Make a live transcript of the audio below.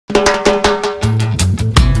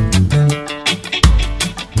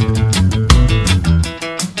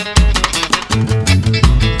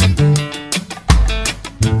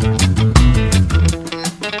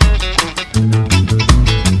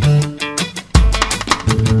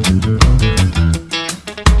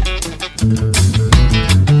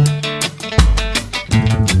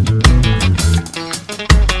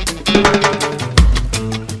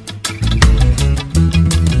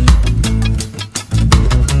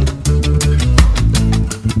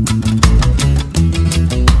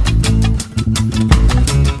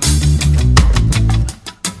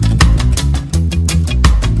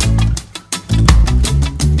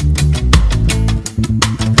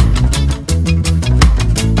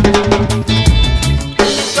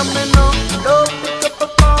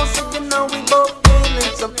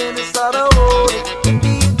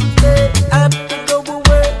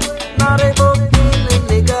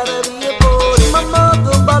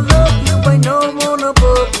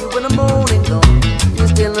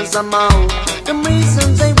Somehow, them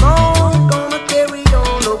reasons ain't wrong. Gonna carry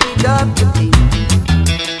on, no, we got to be.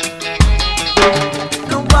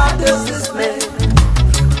 Now why does this man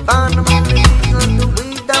find them only reason to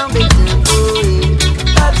weed down their temple?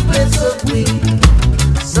 That's bliss of weed.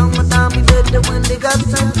 Summertime be better when they got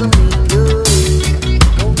sense of me.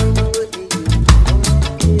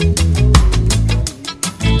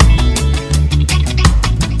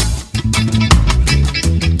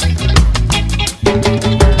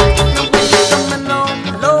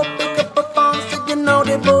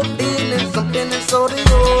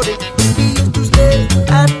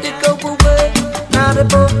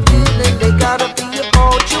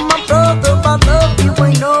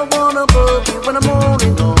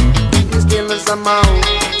 Somehow,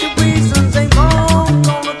 the reasons ain't wrong.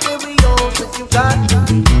 Gonna carry on since you got to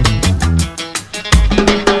be.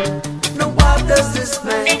 Now why does this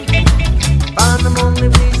man find them only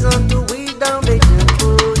reason to weed down their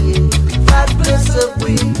temple? Yeah, fat bliss of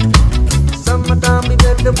weed. Summertime be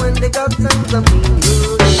better when they got sense of me.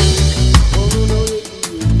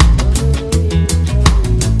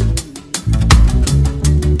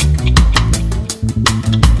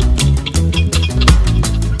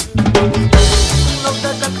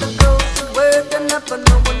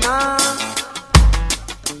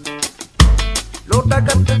 Lord, I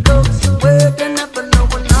got the ghosts where they never know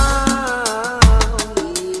when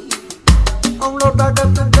oh, Lord, I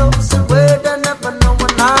got the ghosts where they never know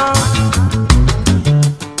when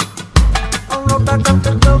oh, Lord, I got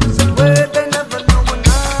the ghosts where they never know when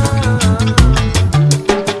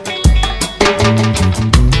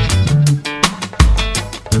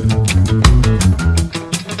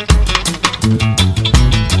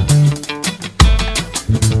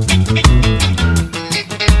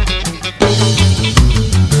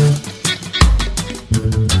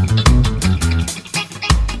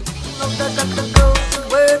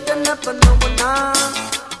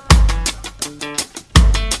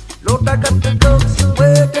Lord, I got the ghosts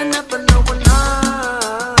where they